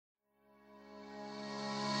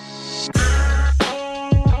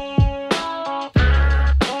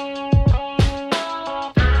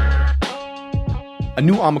A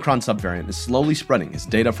new Omicron subvariant is slowly spreading as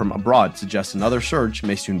data from abroad suggests another surge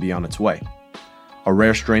may soon be on its way. A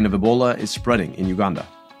rare strain of Ebola is spreading in Uganda.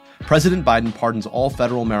 President Biden pardons all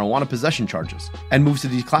federal marijuana possession charges and moves to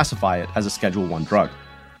declassify it as a Schedule I drug.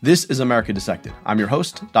 This is America Dissected. I'm your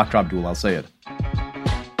host, Dr. Abdul El-Sayed.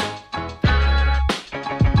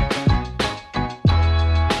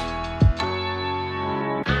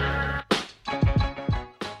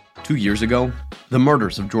 Two years ago, the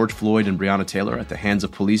murders of George Floyd and Breonna Taylor at the hands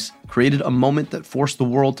of police created a moment that forced the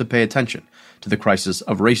world to pay attention to the crisis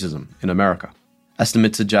of racism in America.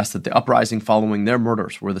 Estimates suggest that the uprising following their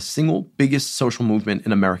murders were the single biggest social movement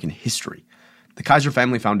in American history. The Kaiser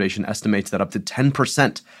Family Foundation estimates that up to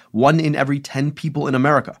 10%, 1 in every 10 people in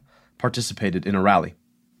America, participated in a rally.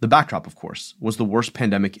 The backdrop, of course, was the worst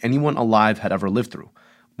pandemic anyone alive had ever lived through,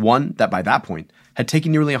 one that by that point had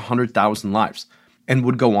taken nearly 100,000 lives, and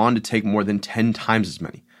would go on to take more than 10 times as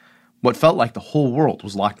many. What felt like the whole world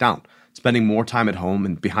was locked down, spending more time at home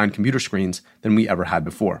and behind computer screens than we ever had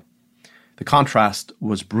before. The contrast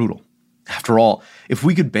was brutal. After all, if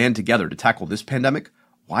we could band together to tackle this pandemic,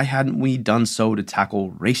 why hadn't we done so to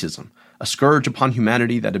tackle racism, a scourge upon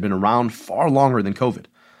humanity that had been around far longer than COVID?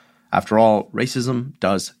 After all, racism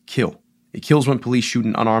does kill. It kills when police shoot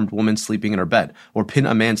an unarmed woman sleeping in her bed, or pin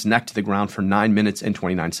a man's neck to the ground for 9 minutes and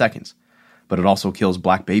 29 seconds. But it also kills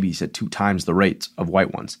black babies at 2 times the rate of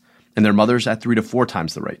white ones, and their mothers at 3 to 4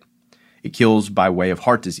 times the rate. It kills by way of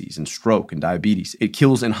heart disease and stroke and diabetes. It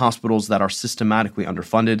kills in hospitals that are systematically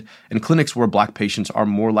underfunded and clinics where black patients are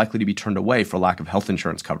more likely to be turned away for lack of health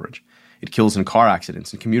insurance coverage. It kills in car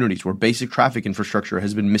accidents in communities where basic traffic infrastructure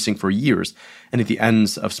has been missing for years and at the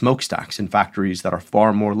ends of smokestacks in factories that are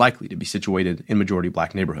far more likely to be situated in majority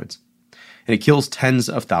black neighborhoods. And it kills tens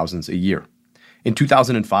of thousands a year. In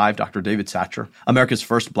 2005, Dr. David Satcher, America's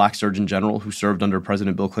first black surgeon general who served under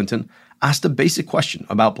President Bill Clinton, asked a basic question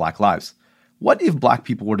about black lives. What if black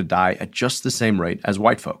people were to die at just the same rate as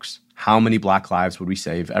white folks? How many black lives would we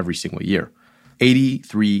save every single year?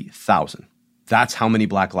 83,000. That's how many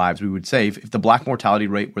black lives we would save if the black mortality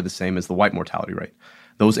rate were the same as the white mortality rate.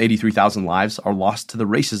 Those 83,000 lives are lost to the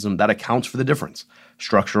racism that accounts for the difference: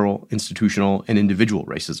 structural, institutional, and individual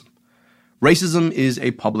racism. Racism is a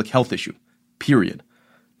public health issue. Period,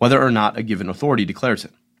 whether or not a given authority declares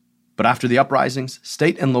it. But after the uprisings,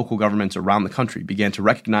 state and local governments around the country began to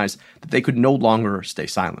recognize that they could no longer stay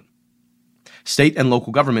silent. State and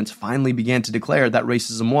local governments finally began to declare that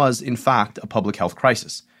racism was, in fact, a public health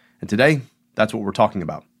crisis. And today, that's what we're talking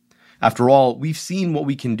about. After all, we've seen what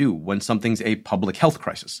we can do when something's a public health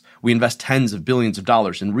crisis. We invest tens of billions of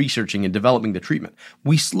dollars in researching and developing the treatment.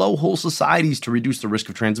 We slow whole societies to reduce the risk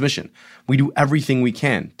of transmission. We do everything we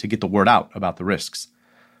can to get the word out about the risks.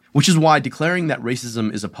 Which is why declaring that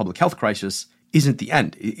racism is a public health crisis isn't the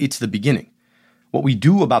end. It's the beginning. What we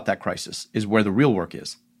do about that crisis is where the real work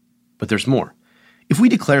is. But there's more. If we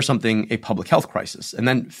declare something a public health crisis and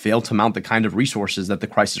then fail to mount the kind of resources that the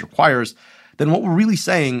crisis requires, then what we're really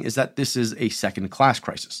saying is that this is a second-class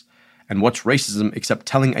crisis. And what's racism except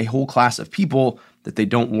telling a whole class of people that they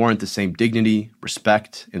don't warrant the same dignity,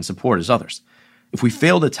 respect, and support as others? If we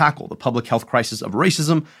fail to tackle the public health crisis of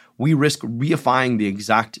racism, we risk reifying the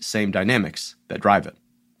exact same dynamics that drive it.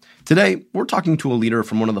 Today, we're talking to a leader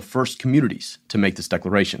from one of the first communities to make this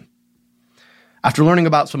declaration. After learning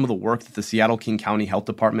about some of the work that the Seattle-King County Health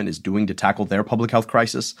Department is doing to tackle their public health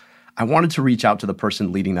crisis, I wanted to reach out to the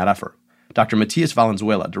person leading that effort. Dr. Matias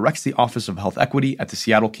Valenzuela directs the Office of Health Equity at the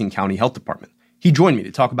Seattle-King County Health Department. He joined me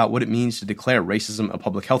to talk about what it means to declare racism a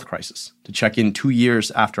public health crisis, to check in 2 years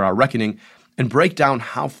after our reckoning, and break down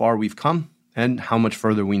how far we've come and how much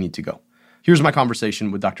further we need to go. Here's my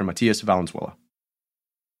conversation with Dr. Matias Valenzuela.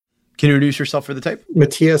 Can you introduce yourself for the tape?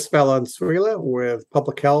 Matias Valenzuela with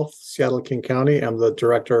Public Health, Seattle-King County. I'm the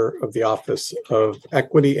director of the Office of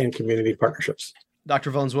Equity and Community Partnerships.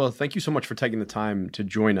 Dr. Valenzuela, thank you so much for taking the time to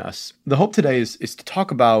join us. The hope today is to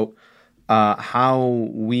talk about how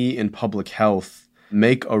we in public health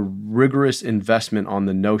make a rigorous investment on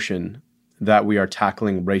the notion that we are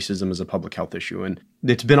tackling racism as a public health issue. And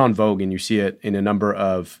it's been on vogue, and you see it in a number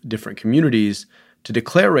of different communities, to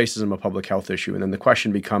declare racism a public health issue. And then the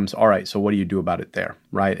question becomes, all right, so what do you do about it there,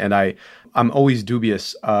 right? And I'm always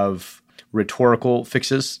dubious of rhetorical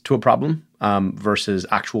fixes to a problem versus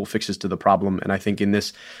actual fixes to the problem. And I think in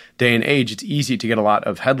this day and age, it's easy to get a lot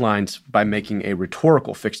of headlines by making a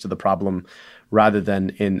rhetorical fix to the problem rather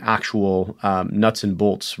than in actual nuts and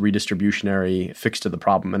bolts redistributionary fix to the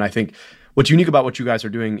problem. And I think what's unique about what you guys are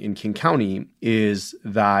doing in King County is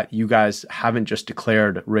that you guys haven't just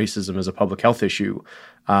declared racism as a public health issue.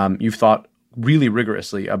 You've thought really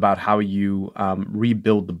rigorously about how you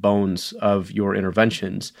rebuild the bones of your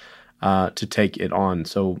interventions to take it on.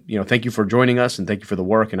 So, thank you for joining us and thank you for the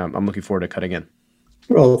work. And I'm looking forward to cutting in.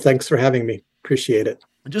 Well, thanks for having me. Appreciate it.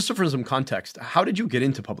 Just for some context, how did you get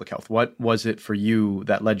into public health? What was it for you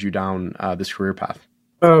that led you down this career path?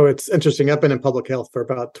 Oh, it's interesting. I've been in public health for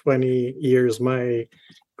about 20 years. My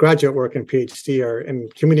graduate work and PhD are in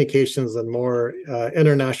communications and more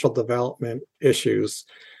international development issues.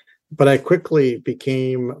 But I quickly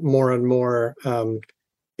became more and more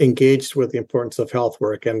engaged with the importance of health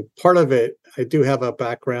work. And part of it, I do have a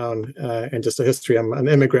background and just a history. I'm an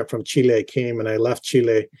immigrant from Chile. I came and I left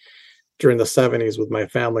Chile during the 70s with my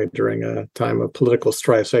family during a time of political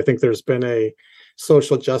strife. So I think there's been a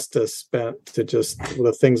social justice bent to just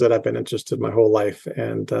the things that I've been interested in my whole life.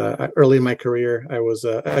 And early in my career, I was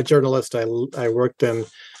a journalist. I worked in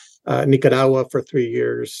Nicaragua for 3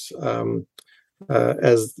 years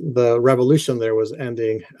as the revolution there was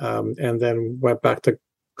ending, and then went back to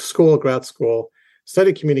grad school,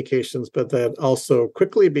 studied communications, but then also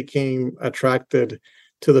quickly became attracted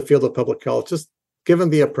to the field of public health, just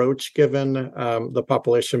given the approach, given the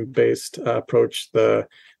population-based approach, the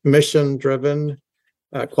mission-driven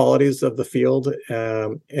qualities of the field.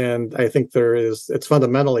 And I think it's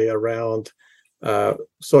fundamentally around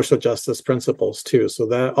social justice principles too. So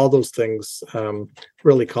that all those things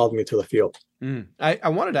really called me to the field. I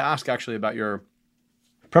wanted to ask actually about your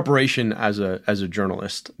preparation as a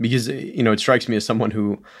journalist, because it strikes me as someone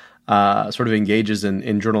who sort of engages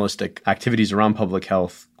in journalistic activities around public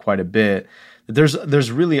health quite a bit.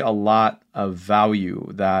 There's really a lot of value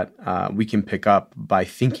that we can pick up by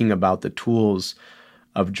thinking about the tools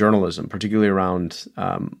of journalism, particularly around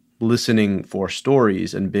listening for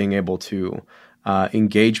stories and being able to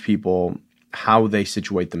engage people how they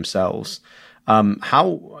situate themselves.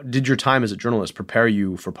 How did your time as a journalist prepare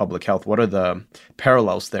you for public health? What are the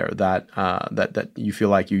parallels there that you feel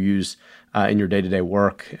like you use in your day-to-day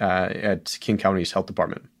work at King County's health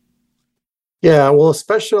department? Yeah, well,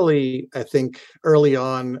 especially I think early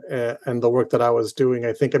on and the work that I was doing,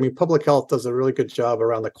 I mean, public health does a really good job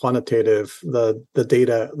around the quantitative, the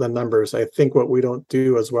data, the numbers. I think what we don't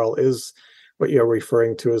do as well is what you're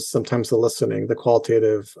referring to is sometimes the listening, the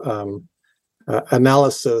qualitative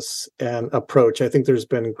analysis and approach. I think there's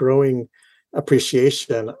been growing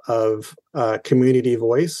appreciation of community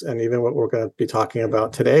voice, and even what we're going to be talking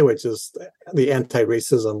about today, which is the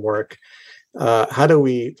anti-racism work. How do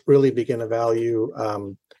we really begin to value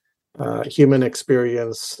human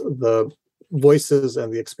experience, the voices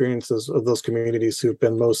and the experiences of those communities who've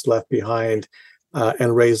been most left behind,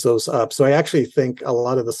 and raise those up? So I actually think a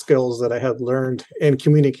lot of the skills that I had learned in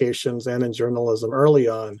communications and in journalism early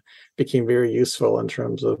on became very useful in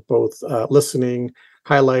terms of both listening,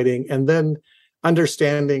 highlighting, and then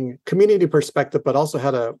understanding community perspective, but also how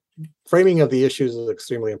to framing of the issues is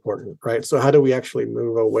extremely important, right? So how do we actually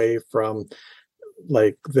move away from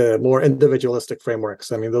like the more individualistic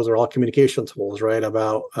frameworks? I mean, those are all communication tools, right?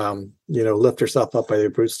 About, lift yourself up by your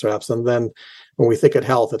bootstraps. And then when we think at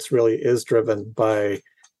health, it's really is driven by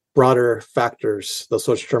broader factors, the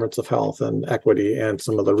social determinants of health and equity, and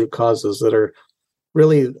some of the root causes that are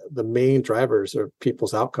really the main drivers of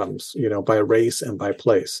people's outcomes, by race and by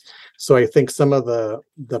place. So I think some of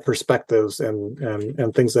the perspectives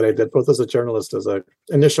and things that I did, both as a journalist, as an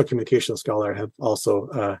initial communication scholar, have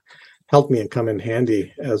also helped me and come in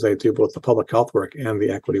handy as I do both the public health work and the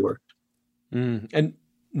equity work. And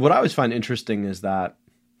what I always find interesting is that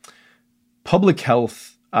public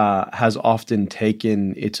health has often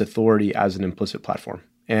taken its authority as an implicit platform.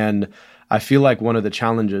 And I feel like one of the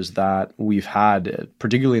challenges that we've had,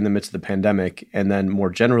 particularly in the midst of the pandemic, and then more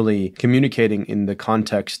generally communicating in the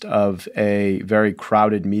context of a very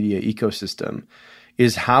crowded media ecosystem,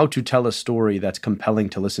 is how to tell a story that's compelling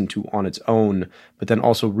to listen to on its own, but then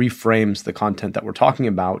also reframes the content that we're talking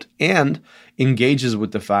about and engages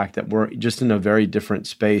with the fact that we're just in a very different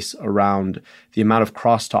space around the amount of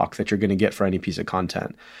crosstalk that you're going to get for any piece of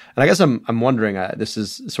content. And I guess I'm wondering, this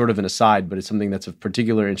is sort of an aside, but it's something that's of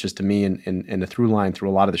particular interest to me and a through line through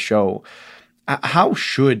a lot of the show. How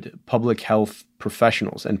should public health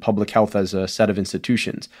professionals and public health as a set of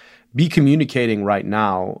institutions be communicating right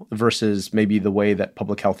now versus maybe the way that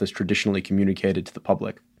public health is traditionally communicated to the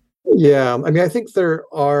public? Yeah, I mean, I think there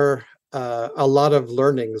are a lot of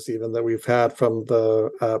learnings even that we've had from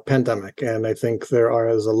the pandemic. And I think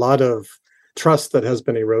is a lot of trust that has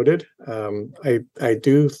been eroded. I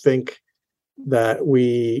do think that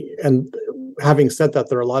and having said that,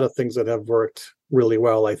 there are a lot of things that have worked really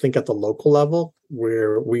well. I think at the local level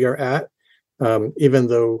where we are at, even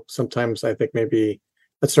though sometimes I think maybe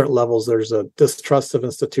at certain levels, there's a distrust of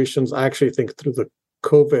institutions. I actually think through the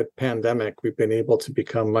COVID pandemic, we've been able to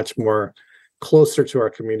become much more closer to our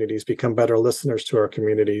communities, become better listeners to our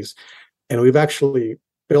communities. And we've actually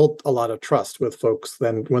built a lot of trust with folks.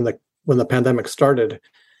 Then when the pandemic started,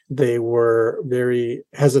 they were very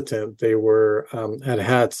hesitant. They were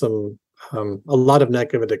had some a lot of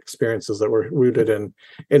negative experiences that were rooted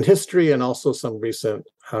in history and also some recent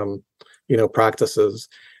practices.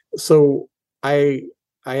 So I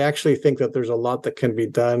actually think that there's a lot that can be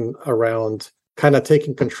done around kind of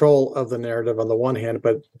taking control of the narrative on the one hand,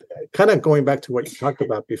 but kind of going back to what you talked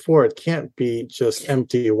about before, it can't be just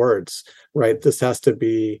empty words, right? This has to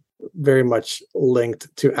be very much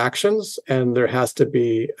linked to actions, and there has to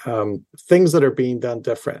be things that are being done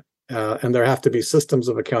different, and there have to be systems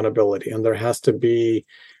of accountability, and there has to be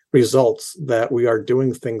results that we are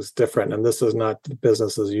doing things different, and this is not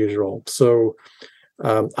business as usual. So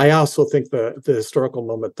I also think the historical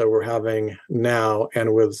moment that we're having now,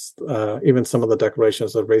 and with even some of the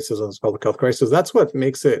declarations of racism as public health crisis, that's what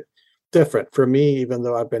makes it different for me, even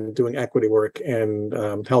though I've been doing equity work and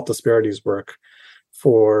health disparities work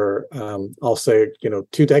for, I'll say,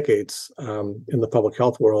 2 decades in the public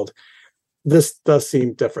health world. This does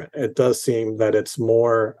seem different. It does seem that it's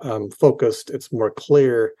more focused, it's more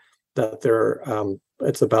clear that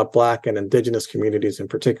it's about Black and Indigenous communities in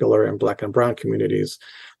particular, and Black and Brown communities.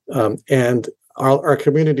 And our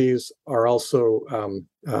communities are also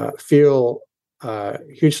feel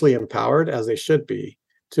hugely empowered, as they should be,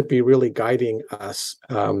 to be really guiding us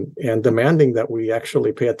and demanding that we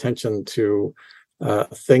actually pay attention to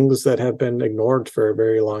things that have been ignored for a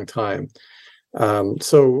very long time.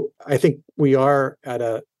 So I think we are at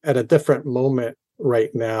a different moment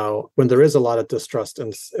right now when there is a lot of distrust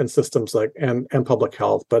in systems like and public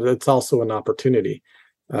health, but it's also an opportunity,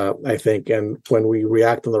 I think. And when we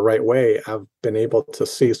react in the right way, I've been able to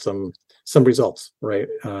see some results, right,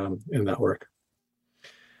 in that work.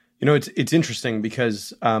 It's interesting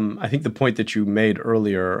because I think the point that you made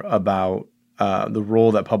earlier about the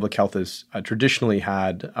role that public health has traditionally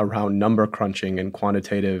had around number crunching and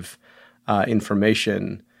quantitative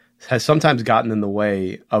information has sometimes gotten in the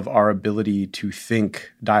way of our ability to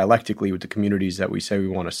think dialectically with the communities that we say we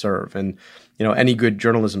want to serve. And, any good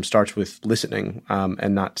journalism starts with listening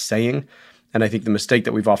and not saying. And I think the mistake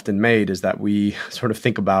that we've often made is that we sort of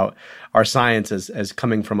think about our science as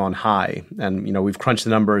coming from on high. And, we've crunched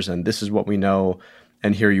the numbers and this is what we know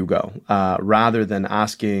and here you go, rather than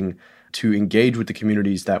asking to engage with the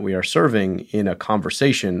communities that we are serving in a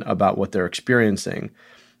conversation about what they're experiencing,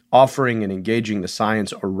 offering and engaging the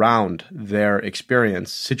science around their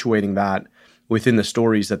experience, situating that within the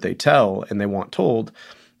stories that they tell and they want told,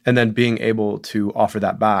 and then being able to offer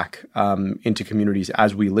that back into communities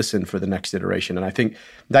as we listen for the next iteration. And I think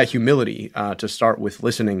that humility to start with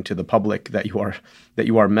listening to the public that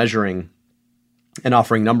you are measuring and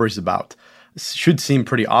offering numbers about should seem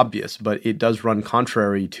pretty obvious, but it does run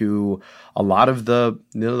contrary to a lot of the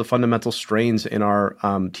fundamental strains in our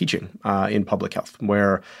teaching in public health,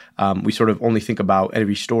 where we sort of only think about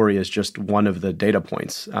every story as just one of the data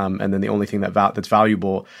points, and then the only thing that's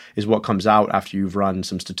valuable is what comes out after you've run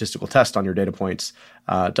some statistical tests on your data points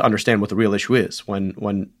to understand what the real issue is.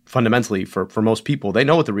 When fundamentally, for most people, they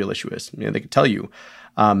know what the real issue is. They can tell you.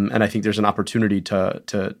 And I think there's an opportunity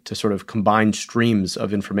to sort of combine streams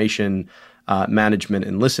of information management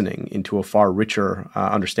and listening into a far richer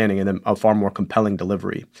understanding and then a far more compelling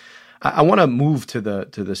delivery. I want to move to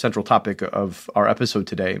the central topic of our episode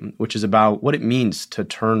today, which is about what it means to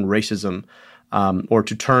turn racism or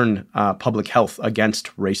to turn public health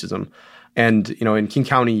against racism. And, in King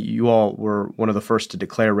County, you all were one of the first to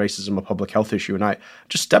declare racism a public health issue. And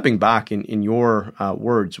just stepping back in your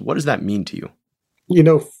words, what does that mean to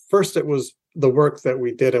you? First it was the work that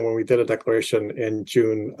we did, and when we did a declaration in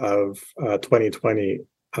June of 2020,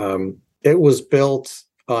 it was built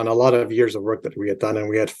on a lot of years of work that we had done, and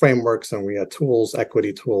we had frameworks and we had tools,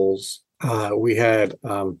 equity tools. We had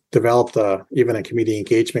developed even a community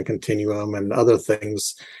engagement continuum and other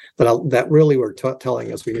things that really were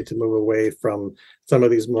telling us we need to move away from some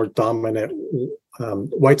of these more dominant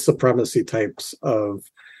white supremacy types of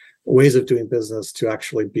ways of doing business to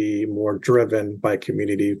actually be more driven by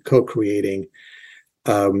community, co-creating.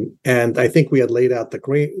 And I think we had laid out the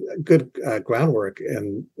good groundwork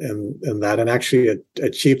in that, and actually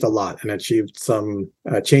achieved a lot and achieved some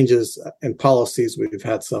changes in policies. We've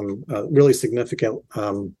had some really significant,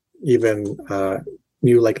 even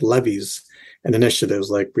new levies and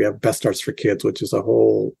initiatives. Like we have Best Starts for Kids, which is a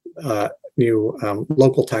whole new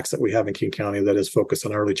local tax that we have in King County that is focused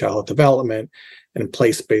on early childhood development and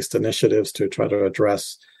place-based initiatives to try to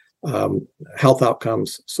address health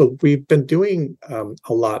outcomes. So we've been doing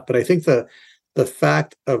a lot, but I think the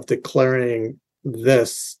fact of declaring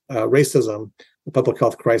this racism, the public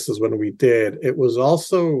health crisis, when we did, it was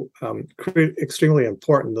also extremely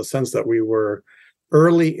important in the sense that we were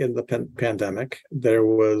early in the pandemic. There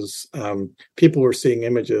was people were seeing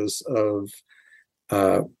images of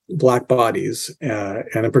Black bodies,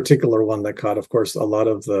 and in particular, one that caught, of course, a lot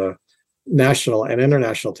of the national and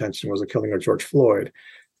international attention was the killing of George Floyd.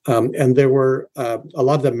 And there were a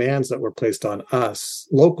lot of demands that were placed on us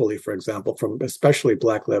locally, for example, from especially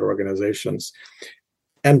Black-led organizations.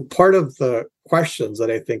 And part of the questions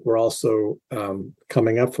that I think were also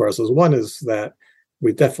coming up for us is one is that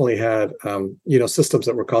we definitely had, systems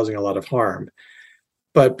that were causing a lot of harm.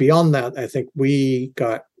 But beyond that, I think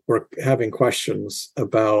we're having questions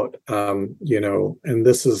about, and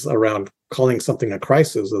this is around calling something a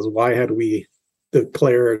crisis, is why had we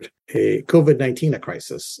declared a COVID-19 a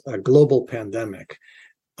crisis, a global pandemic,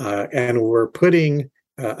 and we're putting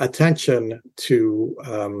attention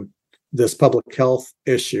to this public health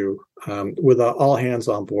issue with an all hands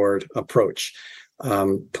on board approach,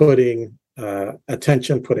 putting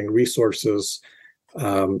attention, putting resources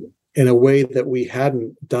in a way that we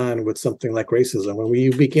hadn't done with something like racism. When we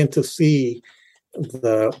begin to see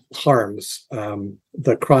the harms,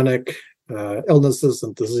 the chronic illnesses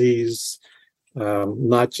and disease,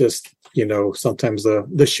 not just sometimes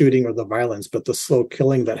the shooting or the violence, but the slow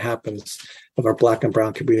killing that happens of our Black and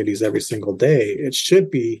brown communities every single day, it should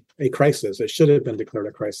be a crisis. It should have been declared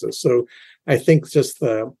a crisis. So I think just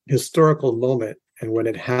the historical moment and when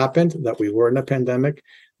it happened, that we were in a pandemic,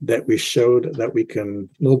 that we showed that we can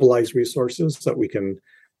mobilize resources, that we can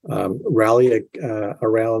rally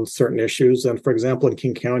around certain issues. And for example, in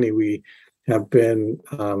King County, we have done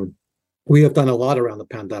a lot around the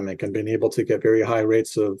pandemic and been able to get very high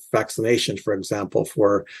rates of vaccination, for example,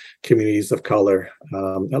 for communities of color,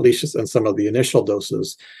 at least in some of the initial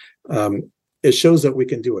doses. It shows that we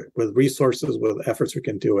can do it with resources, with efforts, we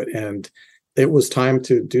can do it. And it was time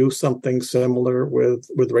to do something similar with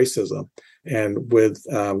racism and with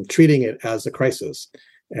treating it as a crisis.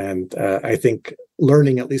 And I think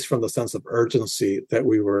learning, at least from the sense of urgency that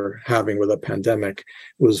we were having with a pandemic,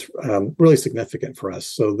 was really significant for us.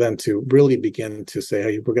 So then to really begin to say,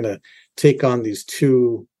 hey, we're going to take on these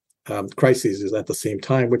two crises at the same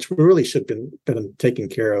time, which we really should have been taking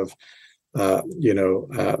care of,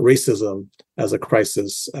 racism as a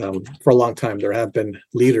crisis for a long time. There have been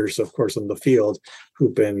leaders, of course, in the field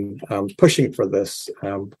who've been pushing for this,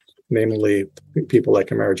 namely people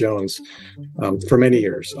like Amara Jones, for many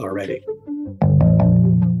years already.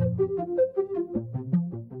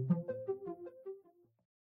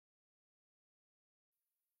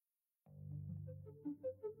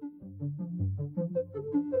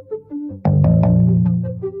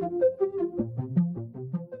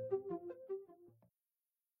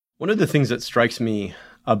 One of the things that strikes me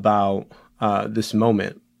about this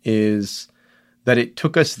moment is that it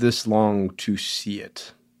took us this long to see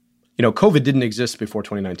it. COVID didn't exist before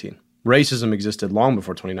 2019. Racism existed long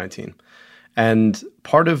before 2019. And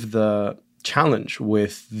part of the challenge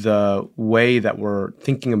with the way that we're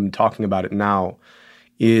thinking and talking about it now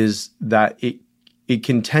is that it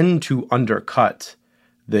can tend to undercut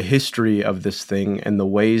the history of this thing and the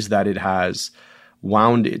ways that it has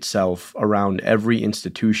wound itself around every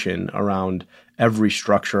institution, around every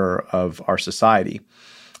structure of our society.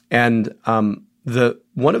 And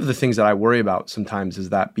one of the things that I worry about sometimes is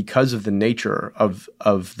that because of the nature of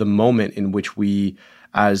the moment in which we,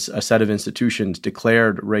 as a set of institutions,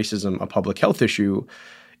 declared racism a public health issue,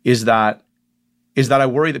 is that I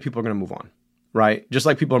worry that people are going to move on, right? Just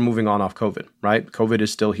like people are moving on off COVID, right? COVID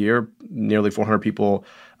is still here. Nearly 400 people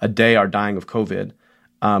a day are dying of COVID.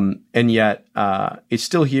 And yet it's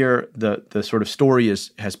still here. The sort of story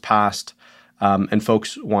has passed, and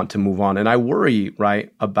folks want to move on. And I worry,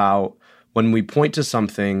 right, about when we point to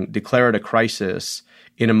something, declare it a crisis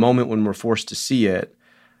in a moment when we're forced to see it,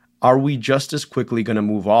 are we just as quickly going to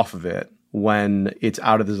move off of it when it's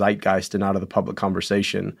out of the zeitgeist and out of the public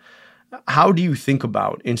conversation? How do you think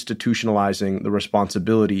about institutionalizing the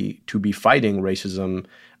responsibility to be fighting racism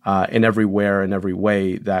in everywhere and every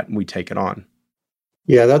way that we take it on?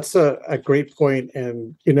 Yeah, that's a great point.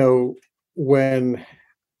 And,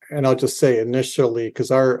 and I'll just say initially,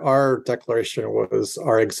 because our declaration was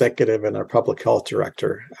our executive and our public health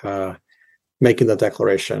director making the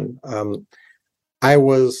declaration. I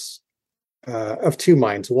was of two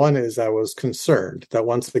minds. One is I was concerned that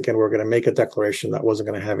once again, we're going to make a declaration that wasn't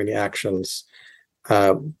going to have any actions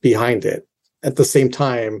behind it. At the same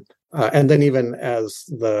time, And then even as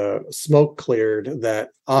the smoke cleared, that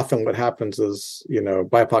often what happens is,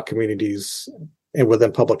 BIPOC communities and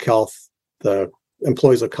within public health, the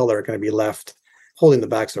employees of color are going to be left holding the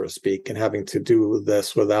bag, so to speak, and having to do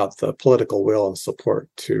this without the political will and support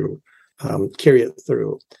to carry it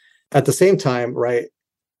through. At the same time, right,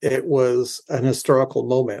 it was an historical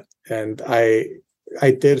moment. And I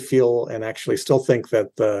did feel and actually still think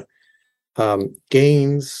that the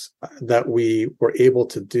gains that we were able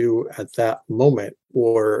to do at that moment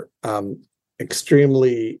were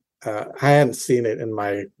extremely, I hadn't seen it in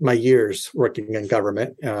my years working in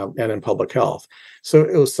government and in public health. So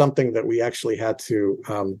it was something that we actually had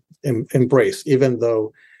to embrace, even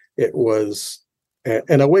though it was,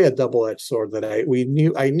 in a way, a double-edged sword that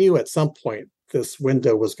I knew at some point this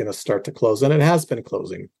window was going to start to close, and it has been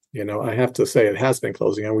closing. I have to say it has been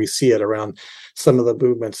closing, and we see it around some of the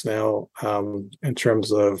movements now in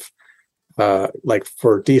terms of like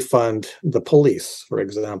for defund the police, for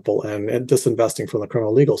example, and disinvesting from the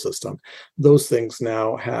criminal legal system. Those things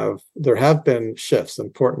now there have been shifts,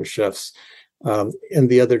 important shifts in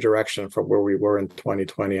the other direction from where we were in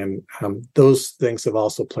 2020. And those things have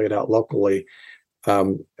also played out locally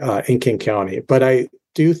in King County. But I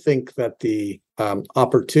do think that the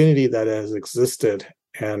opportunity that has existed,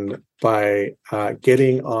 and by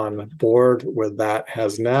getting on board with that,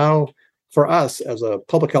 has now, for us as a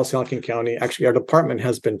public health in King County, actually our department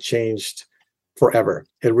has been changed forever.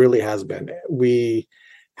 It really has been. We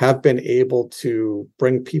have been able to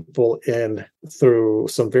bring people in through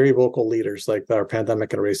some very vocal leaders like our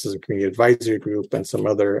Pandemic and Racism Community Advisory Group and some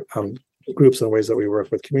other groups and ways that we work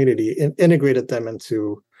with community, and integrated them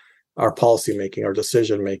into our policy making, our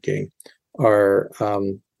decision making, our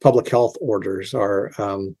public health orders, our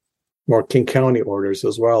more King County orders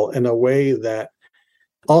as well, in a way that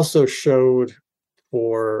also showed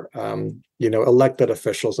for elected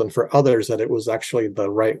officials and for others that it was actually the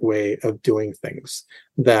right way of doing things.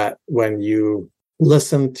 That when you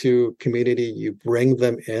listen to community, you bring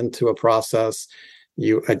them into a process,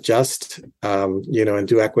 you adjust, and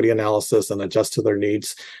do equity analysis and adjust to their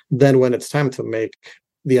needs. Then when it's time to make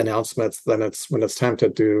the announcements, then when it's time to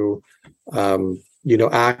do,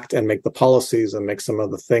 act and make the policies and make some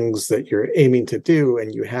of the things that you're aiming to do,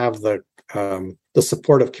 and you have the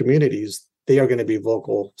support of communities, they are going to be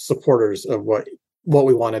vocal supporters of what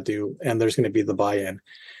we want to do, and there's going to be the buy-in.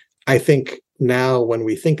 I think now when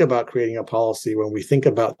we think about creating a policy, when we think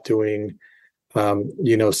about doing,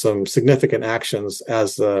 some significant actions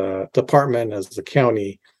as a department, as the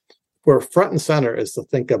county, where front and center is to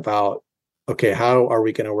think about, okay, how are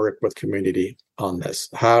we going to work with community on this?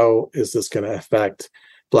 How is this going to affect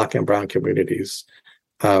Black and Brown communities?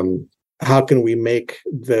 How can we make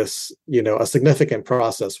this, a significant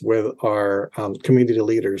process with our community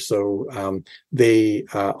leaders so they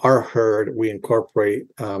are heard, we incorporate,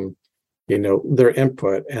 their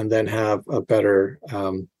input, and then have a better,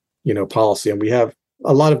 policy. And we have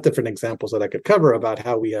a lot of different examples that I could cover about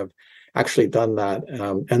how we have actually done that,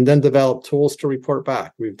 and then develop tools to report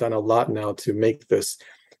back. We've done a lot now to make this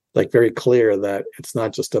very clear that it's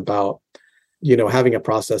not just about, having a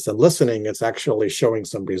process and listening, it's actually showing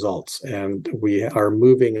some results. And we are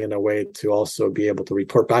moving in a way to also be able to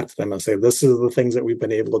report back to them and say, this is the things that we've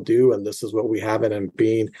been able to do, and this is what we haven't, and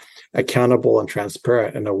being accountable and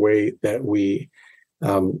transparent in a way that we,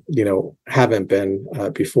 haven't been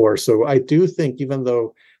before. So I do think, even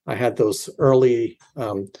though I had those early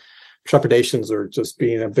trepidations or just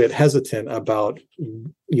being a bit hesitant about,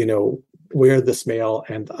 where this may all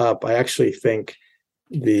end up, I actually think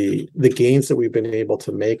the gains that we've been able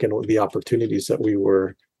to make and the opportunities that we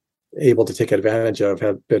were able to take advantage of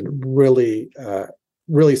have been really,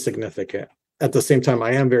 really significant. At the same time,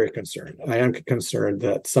 I am very concerned. I am concerned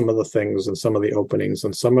that some of the things and some of the openings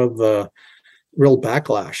and some of the real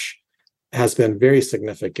backlash has been very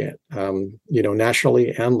significant,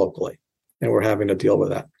 nationally and locally, and we're having to deal with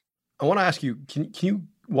that. I want to ask you, can you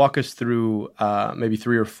walk us through maybe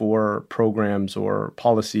 3 or 4 programs or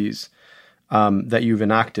policies that you've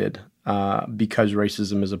enacted because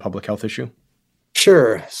racism is a public health issue?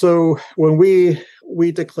 Sure. So when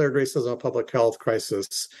we declared racism a public health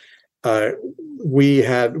crisis, we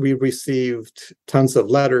received tons of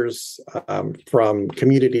letters from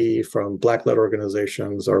community, from Black-led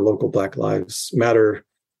organizations, our local Black Lives Matter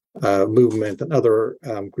movement, and other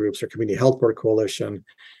groups, our Community Health Board Coalition,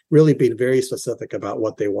 really being very specific about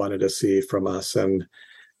what they wanted to see from us. And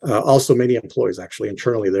also many employees, actually,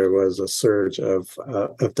 internally, there was a surge of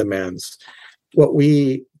demands. What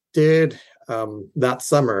we did that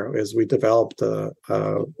summer is we developed a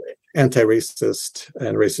anti-racist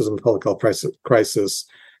and racism public health crisis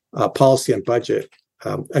policy and budget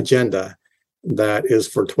agenda that is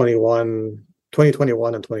for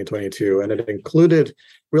 2021 and 2022. And it included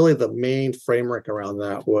really the main framework around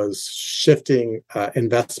that was shifting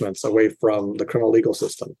investments away from the criminal legal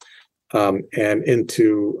system and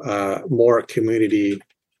into more community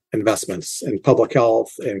investments in public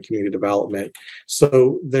health and community development.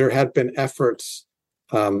 So there had been efforts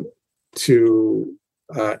to,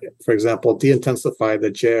 for example, de-intensify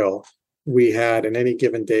the jail. We had, in any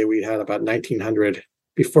given day, we had about 1,900,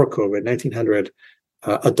 before COVID, 1,900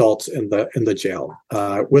 adults in the jail.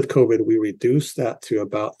 With COVID, we reduced that to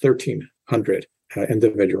about 1,300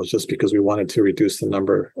 individuals, just because we wanted to reduce the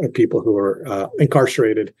number of people who were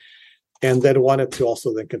incarcerated, and then wanted to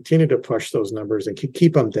also then continue to push those numbers and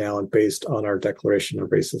keep them down based on our declaration of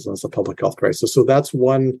racism as a public health crisis. So that's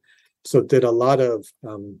one. So did a lot of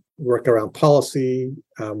work around policy,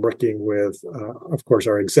 working with, of course,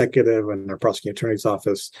 our executive and our prosecuting attorney's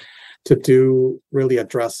office to really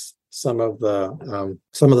address some of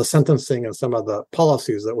the sentencing and some of the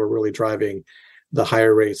policies that were really driving the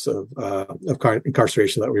higher rates of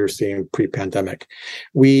incarceration that we were seeing pre-pandemic.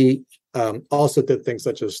 We also did things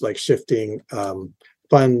such as like shifting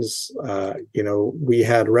funds. We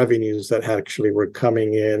had revenues that actually were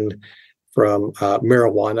coming in from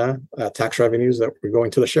marijuana tax revenues that were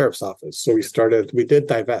going to the sheriff's office. So we did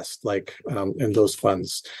divest in those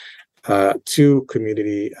funds to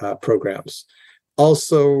community programs.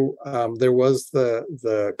 Also, there was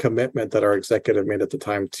the commitment that our executive made at the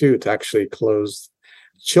time too to actually close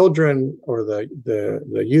children or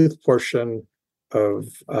the youth portion of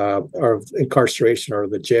incarceration or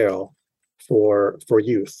the jail for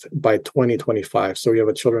youth by 2025. So we have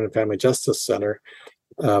a Children and Family Justice Center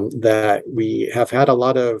that we have had a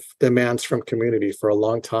lot of demands from community for a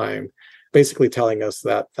long time, basically telling us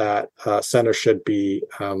that center should be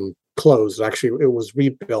closed. Actually, it was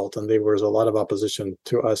rebuilt, and there was a lot of opposition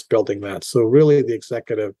to us building that. So really, the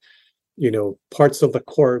executive, parts of the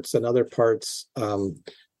courts and other parts,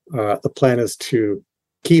 the plan is to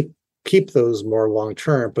keep those more long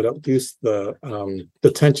term, but at least the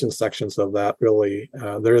detention sections of that really,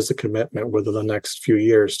 there is a commitment within the next few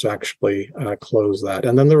years to actually close that.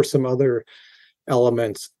 And then there were some other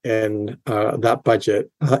elements in that budget,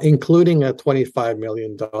 including a $25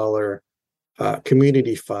 million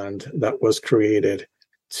community fund that was created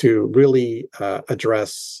to really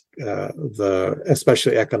address the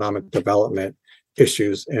especially economic development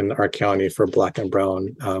issues in our county for Black and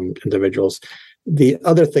Brown individuals. The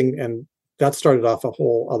other thing, and that started off a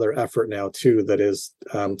whole other effort now too, that is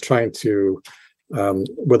trying to,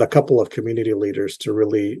 with a couple of community leaders, to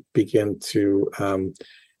really begin to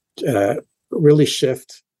really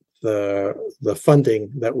shift the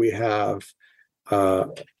funding that we have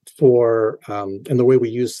for and the way we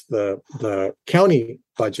use the county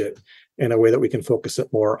budget in a way that we can focus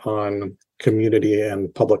it more on community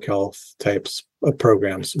and public health types of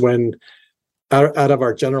programs. When out of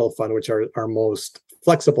our general fund, which are our most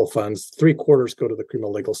flexible funds, 3/4 go to the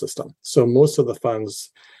criminal legal system. So most of the funds,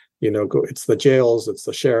 it's the jails, it's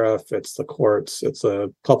the sheriff, it's the courts, it's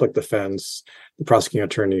the public defense, the prosecuting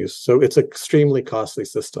attorneys. So it's an extremely costly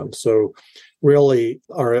system. So really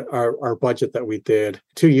our budget that we did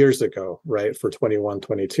 2 years ago, right, for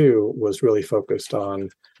 21-22 was really focused on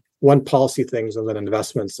policy things and then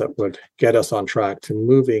investments that would get us on track to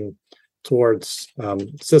moving towards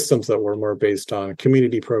systems that were more based on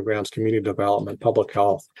community programs, community development, public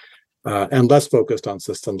health, and less focused on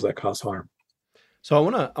systems that cause harm. So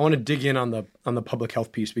I want to dig in on the public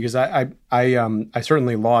health piece, because I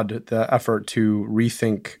certainly laud the effort to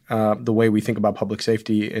rethink the way we think about public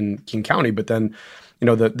safety in King County. But then,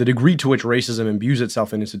 the degree to which racism imbues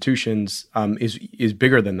itself in institutions is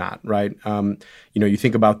bigger than that, right? You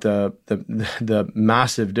think about the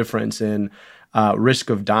massive difference in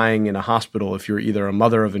risk of dying in a hospital if you're either a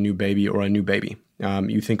mother of a new baby or a new baby.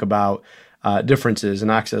 You think about differences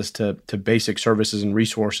in access to basic services and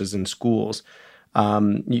resources in schools.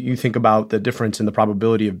 You think about the difference in the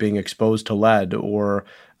probability of being exposed to lead or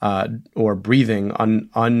breathing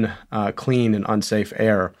unclean and unsafe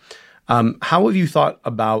air. How have you thought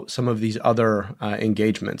about some of these other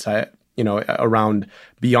engagements? Around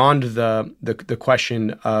beyond the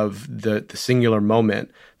question of the singular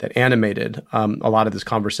moment that animated a lot of this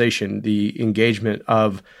conversation, the engagement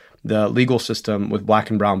of the legal system with Black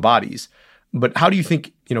and brown bodies. But how do you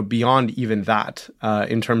think, beyond even that,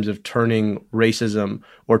 in terms of turning racism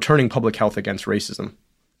or turning public health against racism?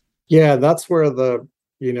 Yeah, that's where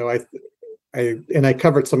I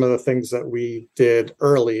covered some of the things that we did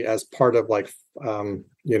early as part of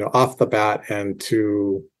off the bat and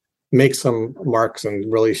to make some marks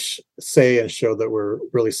and really say and show that we're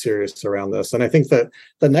really serious around this. And I think that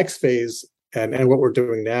the next phase and what we're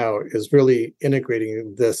doing now is really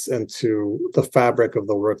integrating this into the fabric of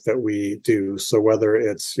the work that we do. So whether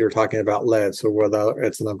it's you're talking about lead, so whether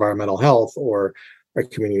it's an environmental health or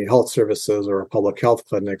community health services or public health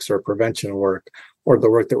clinics or prevention work, or the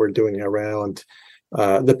work that we're doing around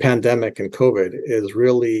the pandemic and COVID, is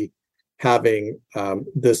really having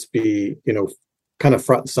this be, kind of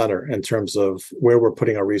front and center in terms of where we're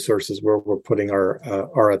putting our resources, where we're putting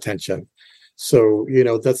our attention. So,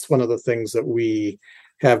 that's one of the things that we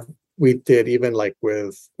did even like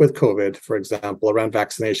with COVID, for example, around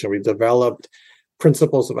vaccination. We developed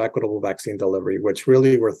principles of equitable vaccine delivery, which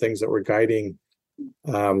really were things that were guiding,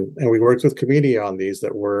 and we worked with community on these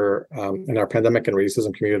that were in our pandemic and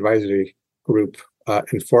racism community advisory group,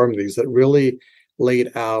 informed these that really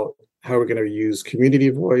laid out how we're going to use community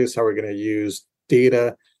voice, how we're going to use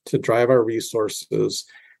data to drive our resources.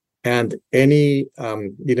 And we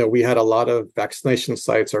had a lot of vaccination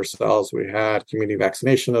sites ourselves. We had community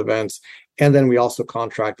vaccination events. And then we also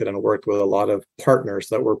contracted and worked with a lot of partners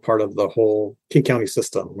that were part of the whole King County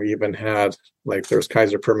system. We even had, there's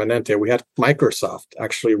Kaiser Permanente. We had Microsoft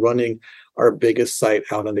actually running our biggest site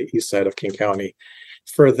out on the east side of King County.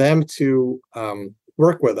 For them to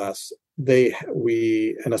work with us,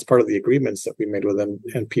 and as part of the agreements that we made with them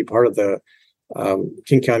and be part of the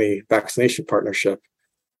King County Vaccination Partnership,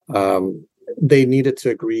 they needed to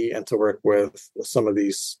agree and to work with some of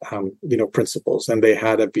these, principles, and they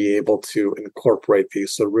had to be able to incorporate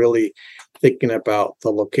these. So really thinking about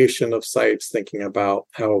the location of sites, thinking about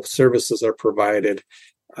how services are provided,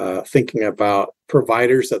 thinking about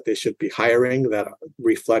providers that they should be hiring that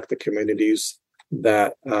reflect the communities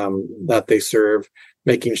that they serve,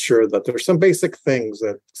 making sure that there's some basic things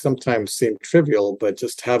that sometimes seem trivial, but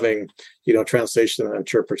just having, translation and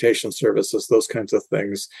interpretation services, those kinds of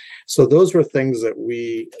things. So those were things that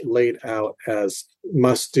we laid out as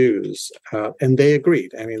must-dos, and they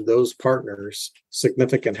agreed. I mean, those partners,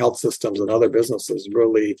 significant health systems and other businesses,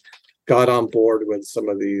 really got on board with some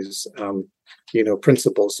of these,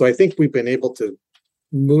 principles. So I think we've been able to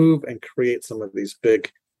move and create some of these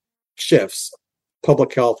big shifts,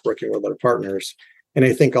 public health working with our partners. And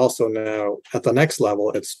I think also now at the next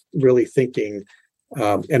level, it's really thinking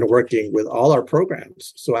and working with all our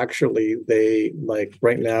programs. So actually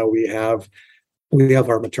right now we have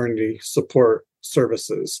our maternity support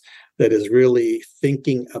services that is really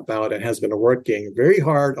thinking about and has been working very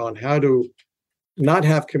hard on how to not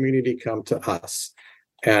have community come to us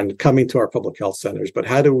and coming to our public health centers, but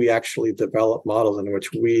how do we actually develop models in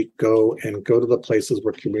which we go to the places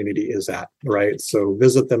where community is at, right? So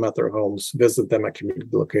visit them at their homes, visit them at community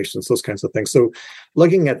locations, those kinds of things. So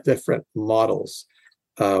looking at different models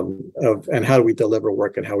and how do we deliver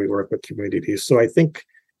work and how we work with communities. So I think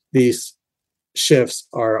these shifts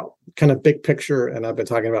are kind of big picture, and I've been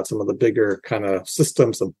talking about some of the bigger kind of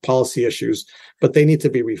systems and policy issues, but they need to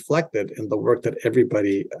be reflected in the work that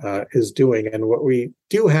everybody is doing. And what we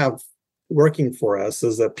do have working for us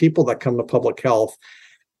is that people that come to public health,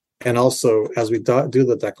 and also as we do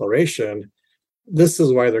the declaration, this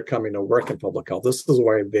is why they're coming to work in public health. This is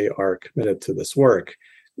why they are committed to this work,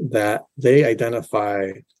 that they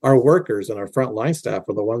identify our workers and our frontline staff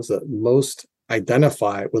are the ones that most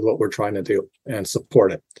identify with what we're trying to do and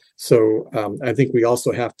support it. So I think we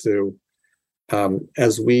also have to,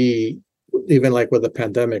 even like with the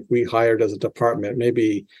pandemic, we hired as a department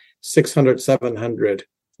maybe 600, 700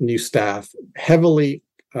 new staff, heavily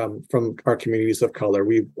from our communities of color.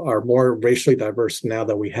 We are more racially diverse now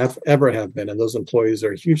than we have been, and those employees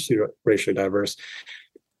are hugely racially diverse.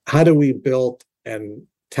 How do we build and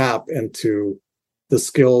tap into the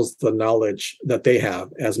skills, the knowledge that they have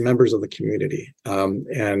as members of the community,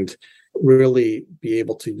 and really be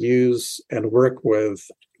able to use and work with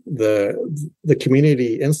the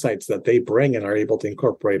community insights that they bring and are able to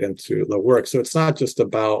incorporate into the work. So it's not just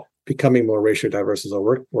about becoming more racially diverse as a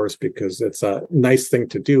workforce because it's a nice thing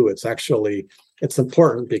to do. It's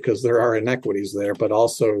important because there are inequities there, but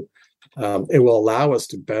also it will allow us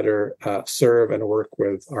to better serve and work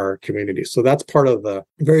with our community. So that's part of the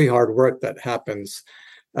very hard work that happens.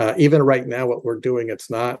 Even right now, what we're doing, it's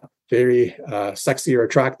not very sexy or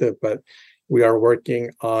attractive, but we are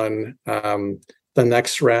working on the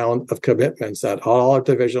next round of commitments at all our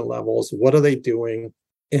division levels. What are they doing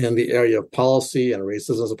in the area of policy and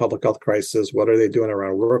racism as a public health crisis? What are they doing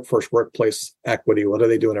around workplace equity? What are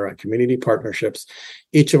they doing around community partnerships?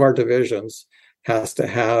 Each of our divisions has to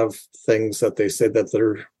have things that they say that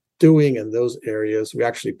they're doing in those areas. We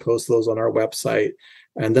actually post those on our website,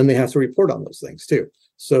 and then they have to report on those things too.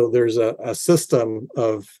 So there's a system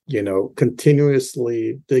of,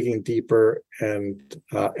 continuously digging deeper and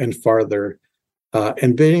farther,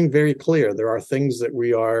 and being very clear. There are things that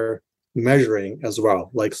we are measuring as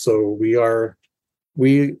well. Like, so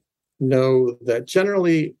we know that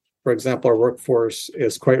generally, for example, our workforce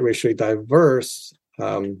is quite racially diverse.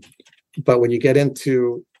 But when you get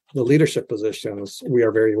into the leadership positions, we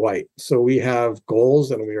are very white. So we have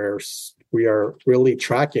goals, and we are really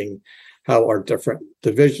tracking how our different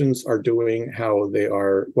divisions are doing,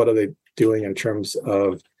 what are they doing in terms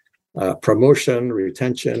of promotion,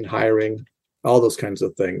 retention, hiring, all those kinds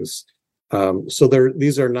of things. So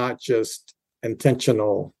these are not just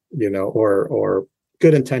intentional, or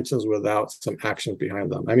good intentions without some actions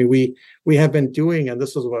behind them. I mean, we have been doing, and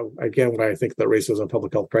this is why I think that racism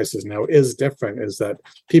public health crisis now is different, is that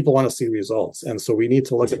people want to see results. And so we need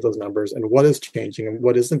to look at those numbers and what is changing and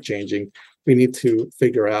what isn't changing. We need to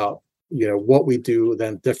figure out, what we do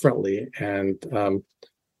then differently, and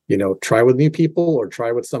try with new people or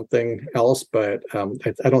try with something else. But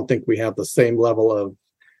I don't think we have the same level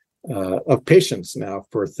of patience now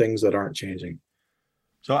for things that aren't changing.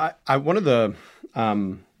 So I one of the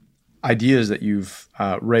ideas that you've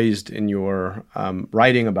raised in your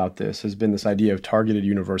writing about this has been this idea of targeted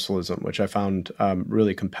universalism, which I found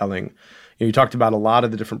really compelling. You talked about a lot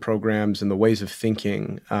of the different programs and the ways of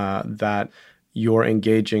thinking that you're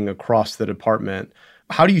engaging across the department.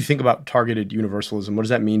 How do you think about targeted universalism? What does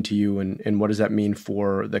that mean to you, and what does that mean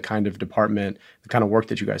for the kind of department, the kind of work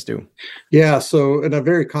that you guys do? Yeah, so in a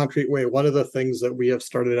very concrete way, one of the things that we have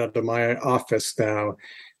started out of my office now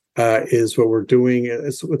is what we're doing.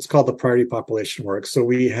 It's called the priority population work. So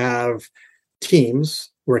we have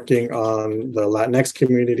teams working on the Latinx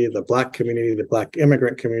community, the Black community, the Black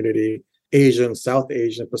immigrant community, Asian, South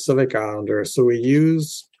Asian, Pacific Islander. So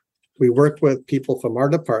we work with people from our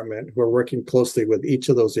department who are working closely with each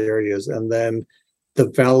of those areas, and then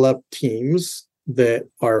develop teams that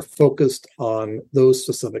are focused on those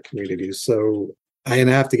specific communities. So I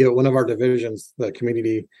have to get one of our divisions, the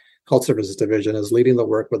Community Health Services Division, is leading the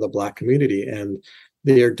work with the Black community, and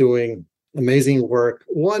they are doing amazing work.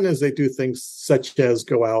 One is they do things such as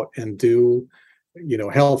go out and do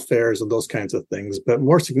health fairs and those kinds of things. But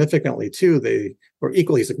more significantly, too, or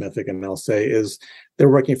equally significant, I'll say, is they're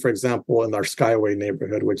working, for example, in our Skyway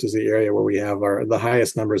neighborhood, which is the area where we have the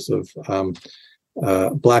highest numbers of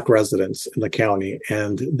Black residents in the county.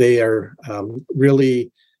 And they are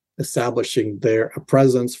really establishing a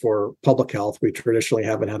presence for public health. We traditionally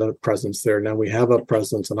haven't had a presence there. Now we have a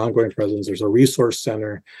presence, an ongoing presence. There's a resource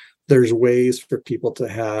center. There's ways for people to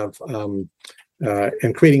have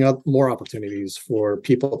and creating up more opportunities for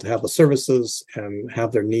people to have the services and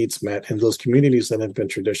have their needs met in those communities that have been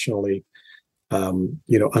traditionally,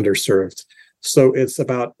 underserved. So it's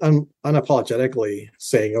about unapologetically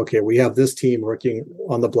saying, okay, we have this team working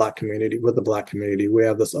on the Black community with the Black community. We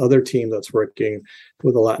have this other team that's working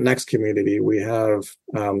with the Latinx community. We have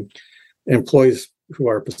employees who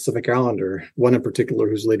are Pacific Islander, one in particular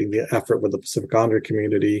who's leading the effort with the Pacific Islander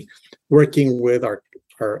community, working with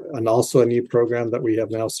and also a new program that we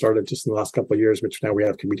have now started just in the last couple of years, which now we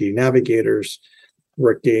have community navigators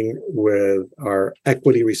working with our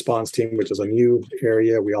equity response team, which is a new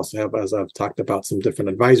area. We also have, as I've talked about, some different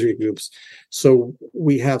advisory groups. So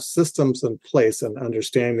we have systems in place and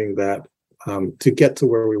understanding that to get to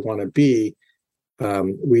where we want to be,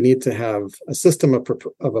 we need to have a system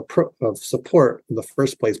of support in the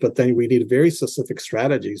first place, but then we need very specific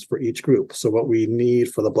strategies for each group. So what we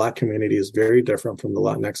need for the Black community is very different from the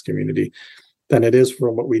Latinx community than it is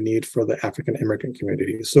from what we need for the African immigrant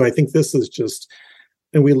community. So I think this is just,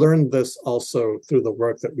 and we learned this also through the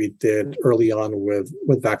work that we did early on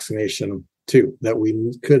with vaccination too, that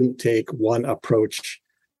we couldn't take one approach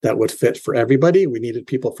that would fit for everybody. We needed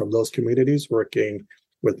people from those communities working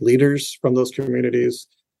with leaders from those communities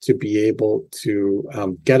to be able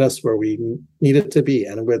to get us where we needed to be.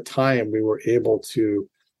 And with time, we were able to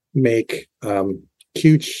make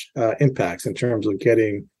huge impacts in terms of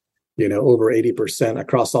getting, over 80%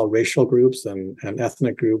 across all racial groups and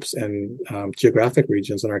ethnic groups and geographic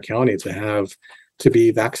regions in our county to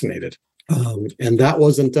be vaccinated. And that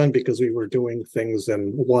wasn't done because we were doing things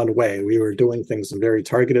in one way. We were doing things in very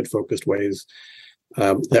targeted, focused ways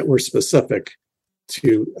that were specific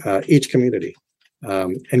to each community,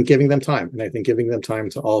 and giving them time. And I think giving them time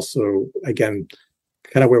to also, again,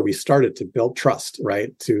 kind of where we started, to build trust,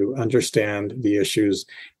 right? To understand the issues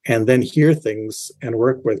and then hear things and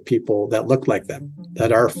work with people that look like them,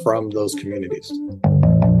 that are from those communities.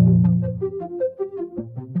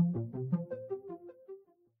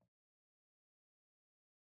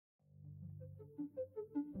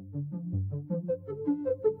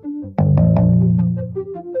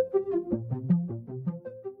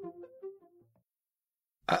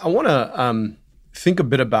 I want to think a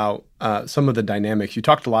bit about some of the dynamics. You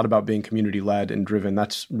talked a lot about being community-led and driven.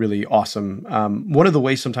 That's really awesome. One of the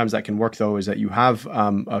ways sometimes that can work, though, is that you have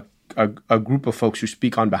a group of folks who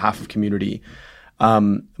speak on behalf of community,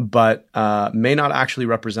 but may not actually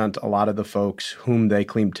represent a lot of the folks whom they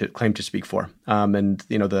claim to speak for. And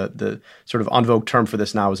the sort of en vogue term for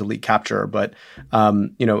this now is elite capture. But I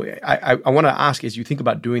want to ask, as you think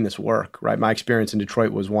about doing this work, right? My experience in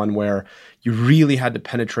Detroit was one where you really had to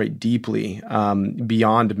penetrate deeply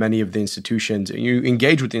beyond many of the institutions. You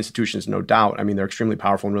engage with the institutions, no doubt. I mean, they're extremely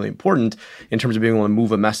powerful and really important in terms of being able to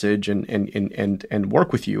move a message and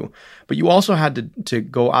work with you. But you also had to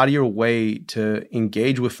go out of your way to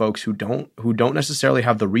engage with folks who don't necessarily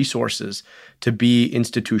have the resources to be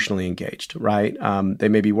institutionally engaged, right? They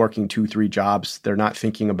may be working 2-3 jobs. They're not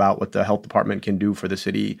thinking about what the health department can do for the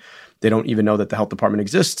city. They don't even know that the health department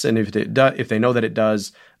exists, and if they know that it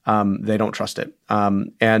does, they don't trust it. How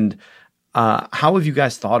have you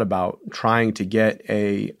guys thought about trying to get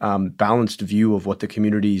a balanced view of what the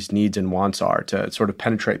community's needs and wants are to sort of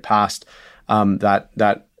penetrate past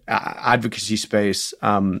that advocacy space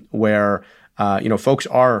where folks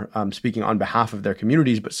are speaking on behalf of their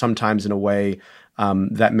communities, but sometimes in a way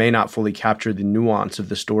that may not fully capture the nuance of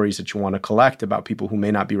the stories that you want to collect about people who may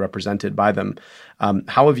not be represented by them.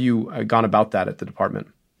 How have you gone about that at the department?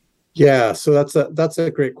 Yeah, so that's a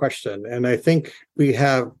great question, and I think we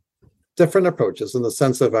have different approaches in the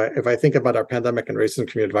sense of if I think about our pandemic and racism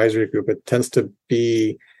community advisory group, it tends to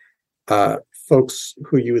be folks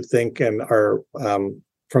who you would think and are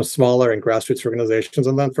from smaller and grassroots organizations,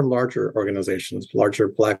 and then from larger organizations, larger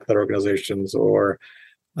Black-led organizations or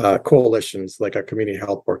coalitions like a community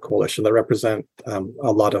health board coalition that represent a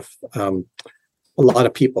lot of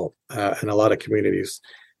people and a lot of communities.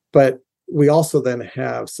 But we also then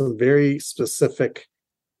have some very specific,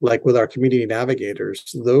 like with our community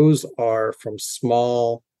navigators, those are from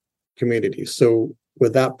small communities. So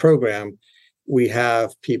with that program, we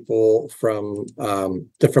have people from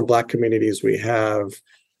different Black communities. We have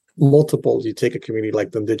multiple, you take a community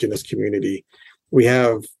like the Indigenous community, we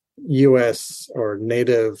have U.S. or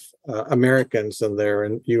Native Americans in there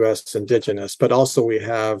and U.S. Indigenous, but also we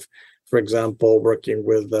have, for example, working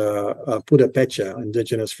with Purepecha,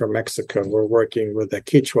 Indigenous from Mexico. We're working with the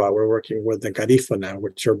Quechua. We're working with the Garifuna,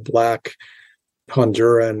 which are Black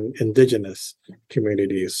Honduran Indigenous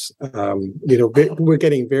communities. We're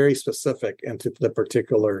getting very specific into the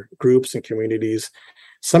particular groups and communities.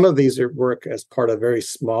 Some of these work as part of very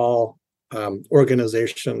small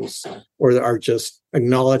organizations or are just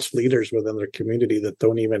acknowledged leaders within their community that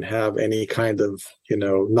don't even have any kind of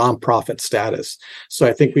nonprofit status. So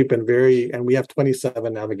I think we've been and we have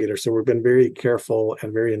 27 navigators, so we've been very careful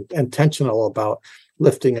and very intentional about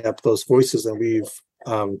lifting up those voices. And we've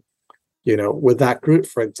with that group,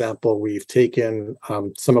 for example, we've taken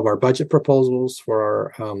some of our budget proposals for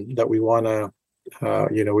our that we want to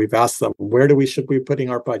we've asked them, where should we be putting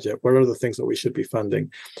our budget? What are the things that we should be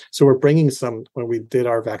funding? So we're bringing when we did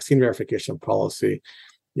our vaccine verification policy,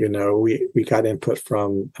 we got input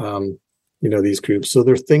from, these groups. So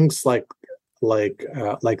there are things like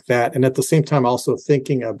that. And at the same time, also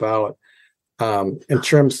thinking about, in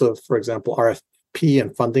terms of, for example, RFP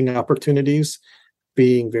and funding opportunities,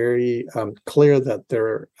 being very clear that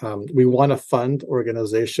we want to fund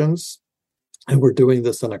organizations. And we're doing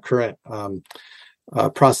this in a current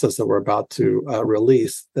process that we're about to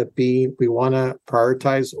release, we want to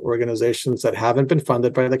prioritize organizations that haven't been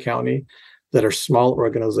funded by the county, that are small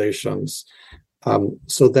organizations.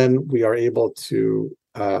 So then we are able to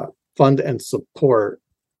fund and support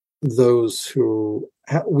those who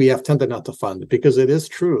we have tended not to fund, because it is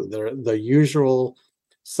true, the usual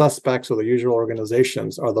suspects or the usual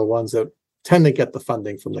organizations are the ones that tend to get the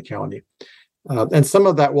funding from the county. And some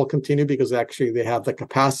of that will continue because actually they have the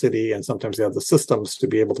capacity and sometimes they have the systems to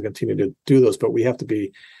be able to continue to do those. But we have to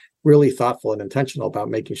be really thoughtful and intentional about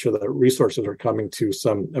making sure that resources are coming to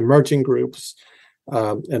some emerging groups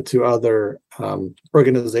and to other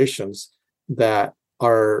organizations that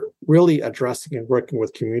are really addressing and working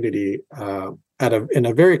with community in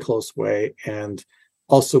a very close way, and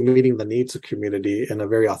also meeting the needs of community in a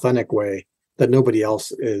very authentic way that nobody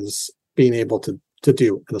else is being able to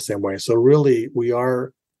do in the same way. So really, we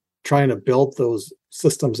are trying to build those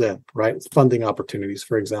systems in, right? Funding opportunities,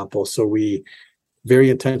 for example. So we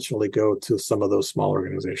very intentionally go to some of those small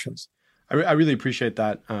organizations. I really appreciate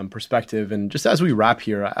that perspective. And just as we wrap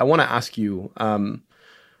here, I want to ask you,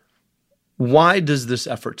 why does this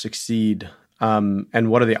effort succeed? And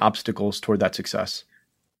what are the obstacles toward that success?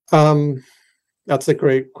 That's a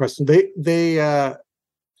great question. The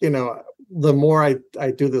more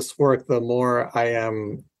I do this work, the more I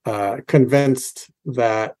am convinced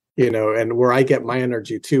that, and where I get my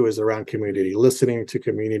energy too is around community, listening to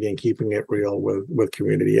community and keeping it real with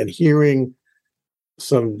community and hearing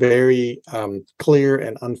some very clear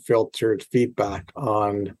and unfiltered feedback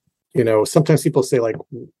on, sometimes people say like,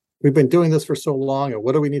 we've been doing this for so long and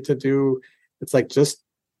what do we need to do? It's like, just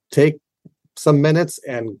take some minutes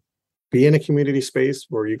and be in a community space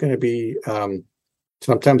where you're going to be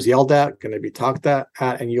sometimes yelled at, going to be talked at,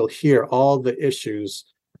 and you'll hear all the issues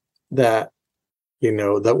that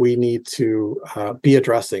that we need to be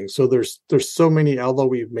addressing. So there's so many. Although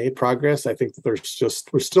we've made progress, I think that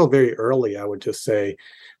we're still very early. I would just say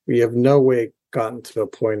we have no way gotten to a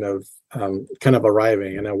point of kind of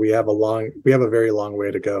arriving, and we have a very long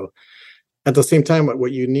way to go. At the same time,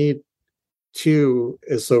 what you need too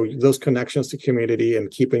is so those connections to community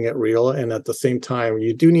and keeping it real, and at the same time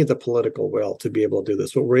you do need the political will to be able to do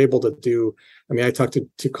this. What we're able to do, I mean, I talk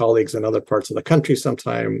to colleagues in other parts of the country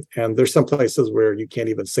sometime, and there's some places where you can't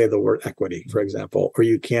even say the word equity, for example, or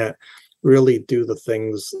you can't really do the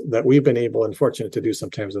things that we've been able and fortunate to do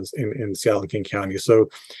sometimes in Seattle and King County. So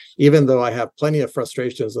even though I have plenty of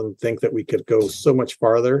frustrations and think that we could go so much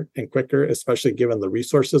farther and quicker, especially given the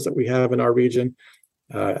resources that we have in our region,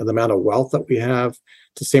 and the amount of wealth that we have.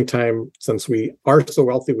 At the same time, since we are so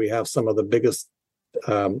wealthy, we have some of the biggest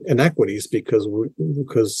inequities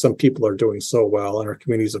because some people are doing so well, and our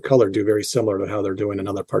communities of color do very similar to how they're doing in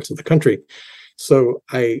other parts of the country. So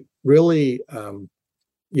I really,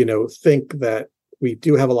 think that we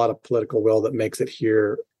do have a lot of political will that makes it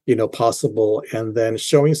here, possible. And then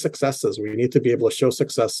showing successes, we need to be able to show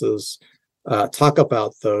successes, talk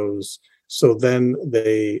about those. So then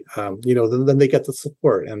they, then they get the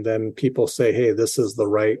support, and then people say, "Hey, this is the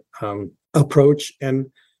right approach." And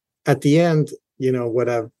at the end, what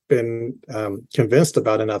I've been convinced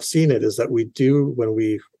about, and I've seen it, is that we do, when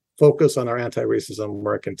we focus on our anti-racism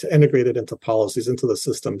work and to integrate it into policies, into the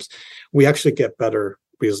systems, we actually get better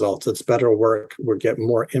results. It's better work. We get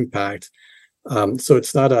more impact. So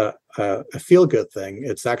it's not a feel-good thing.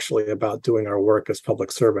 It's actually about doing our work as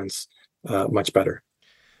public servants much better.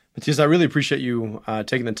 Matthias, I really appreciate you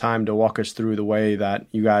taking the time to walk us through the way that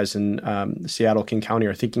you guys in Seattle, King County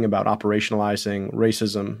are thinking about operationalizing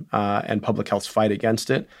racism and public health's fight against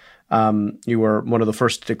it. You were one of the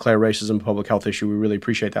first to declare racism a public health issue. We really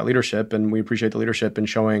appreciate that leadership, and we appreciate the leadership in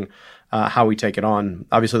showing how we take it on.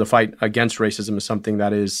 Obviously, the fight against racism is something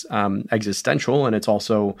that is existential, and it's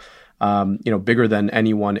also bigger than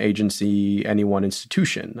any one agency, any one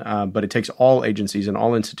institution. But it takes all agencies and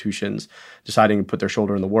all institutions deciding to put their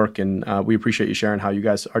shoulder in the work. And we appreciate you sharing how you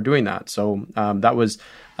guys are doing that. So that was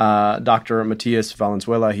Dr. Matthias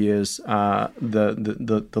Valenzuela. He is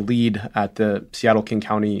the lead at the Seattle King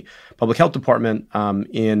County Public Health Department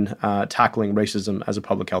in tackling racism as a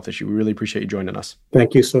public health issue. We really appreciate you joining us.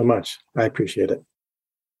 Thank you so much. I appreciate it.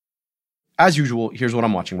 As usual, here's what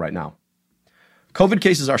I'm watching right now. COVID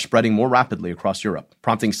cases are spreading more rapidly across Europe,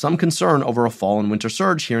 prompting some concern over a fall and winter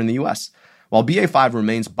surge here in the US. While BA.5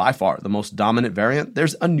 remains by far the most dominant variant,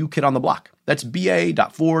 there's a new kid on the block. That's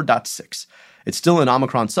BA.4.6. It's still an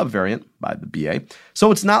Omicron subvariant by the BA,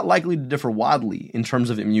 so it's not likely to differ wildly in terms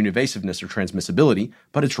of immune evasiveness or transmissibility,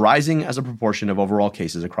 but it's rising as a proportion of overall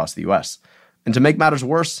cases across the US. And to make matters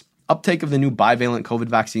worse, uptake of the new bivalent COVID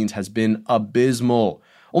vaccines has been abysmal.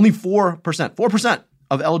 Only 4%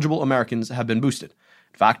 of eligible Americans have been boosted.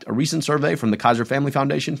 In fact, a recent survey from the Kaiser Family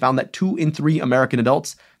Foundation found that 2 in 3 American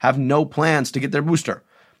adults have no plans to get their booster.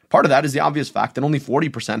 Part of that is the obvious fact that only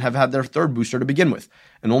 40% have had their third booster to begin with,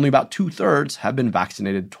 and only about 2/3 have been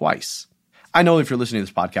vaccinated twice. I know if you're listening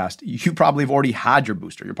to this podcast, you probably have already had your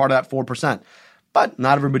booster. You're part of that 4%, but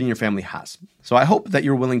not everybody in your family has. So I hope that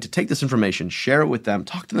you're willing to take this information, share it with them,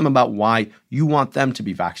 talk to them about why you want them to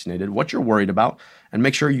be vaccinated, what you're worried about, and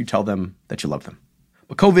make sure you tell them that you love them.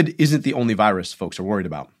 But COVID isn't the only virus folks are worried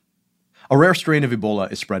about. A rare strain of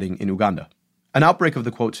Ebola is spreading in Uganda. An outbreak of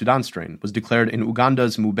the, quote, Sudan strain was declared in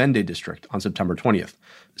Uganda's Mubende district on September 20th.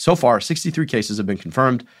 So far, 63 cases have been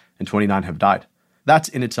confirmed and 29 have died. That's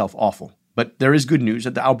in itself awful. But there is good news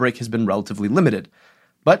that the outbreak has been relatively limited.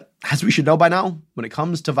 But as we should know by now, when it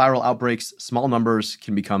comes to viral outbreaks, small numbers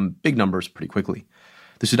can become big numbers pretty quickly.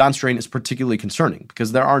 The Sudan strain is particularly concerning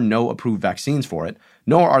because there are no approved vaccines for it,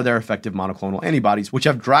 nor are there effective monoclonal antibodies, which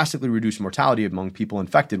have drastically reduced mortality among people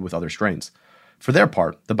infected with other strains. For their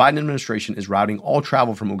part, the Biden administration is routing all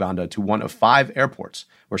travel from Uganda to one of 5 airports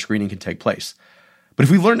where screening can take place. But But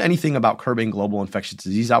if we've learned anything about curbing global infectious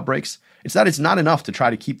disease outbreaks, it's that it's not enough to try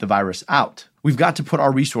to keep the virus out. We've got to put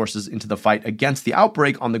our resources into the fight against the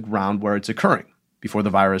outbreak on the ground where it's occurring, before the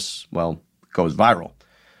virus, goes viral.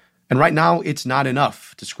 And right now, it's not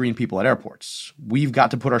enough to screen people at airports. We've got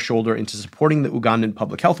to put our shoulder into supporting the Ugandan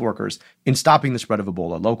public health workers in stopping the spread of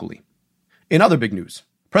Ebola locally. In other big news,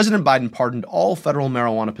 President Biden pardoned all federal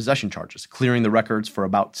marijuana possession charges, clearing the records for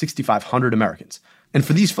about 6,500 Americans. And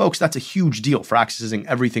for these folks, that's a huge deal for accessing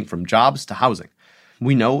everything from jobs to housing.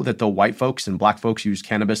 We know that though white folks and black folks use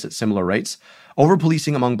cannabis at similar rates,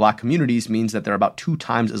 over-policing among black communities means that they're about 2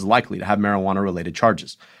 times as likely to have marijuana-related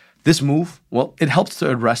charges. This move, it helps to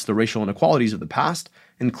address the racial inequalities of the past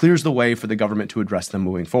and clears the way for the government to address them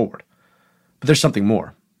moving forward. But there's something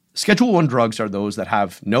more. Schedule I drugs are those that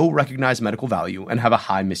have no recognized medical value and have a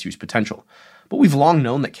high misuse potential. But we've long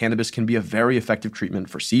known that cannabis can be a very effective treatment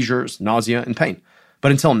for seizures, nausea, and pain.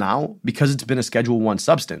 But until now, because it's been a Schedule I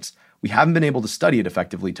substance, we haven't been able to study it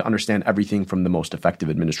effectively to understand everything from the most effective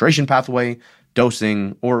administration pathway,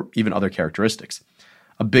 dosing, or even other characteristics.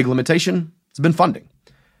 A big limitation has been funding.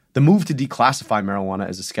 The move to declassify marijuana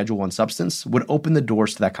as a Schedule I substance would open the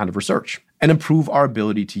doors to that kind of research and improve our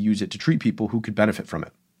ability to use it to treat people who could benefit from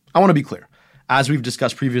it. I want to be clear. As we've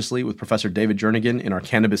discussed previously with Professor David Jernigan in our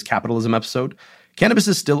Cannabis Capitalism episode, cannabis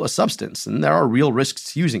is still a substance and there are real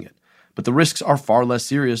risks to using it. But the risks are far less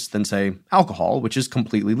serious than, say, alcohol, which is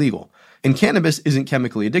completely legal. And cannabis isn't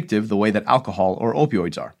chemically addictive the way that alcohol or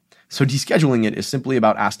opioids are. So descheduling it is simply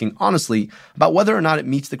about asking honestly about whether or not it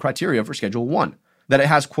meets the criteria for Schedule I. That it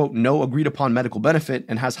has, quote, no agreed-upon medical benefit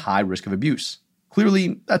and has high risk of abuse.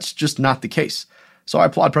 Clearly, that's just not the case. So I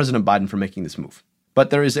applaud President Biden for making this move. But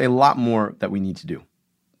there is a lot more that we need to do.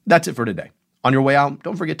 That's it for today. On your way out,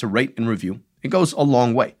 don't forget to rate and review. It goes a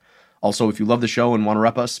long way. Also, if you love the show and want to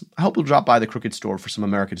rep us, I hope you'll drop by the Crooked Store for some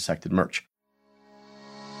America Dissected merch.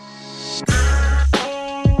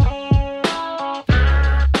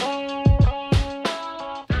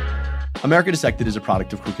 America Dissected is a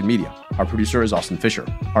product of Crooked Media. Our producer is Austin Fisher.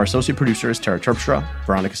 Our associate producer is Tara Terpstra.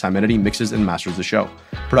 Veronica Simonity mixes and masters the show.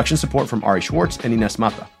 Production support from Ari Schwartz and Ines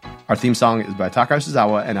Mata. Our theme song is by Taka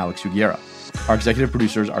Suzawa and Alex Sugiera. Our executive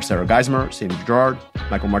producers are Sarah Geismer, Sadie Gerard,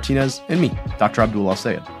 Michael Martinez, and me, Dr. Abdul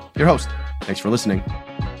Al-Sayed, your host. Thanks for listening.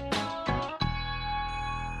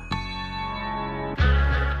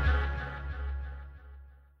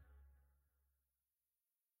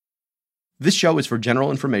 This show is for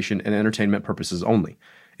general information and entertainment purposes only.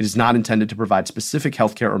 It is not intended to provide specific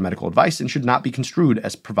healthcare or medical advice and should not be construed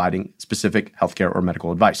as providing specific healthcare or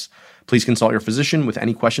medical advice. Please consult your physician with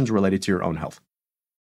any questions related to your own health.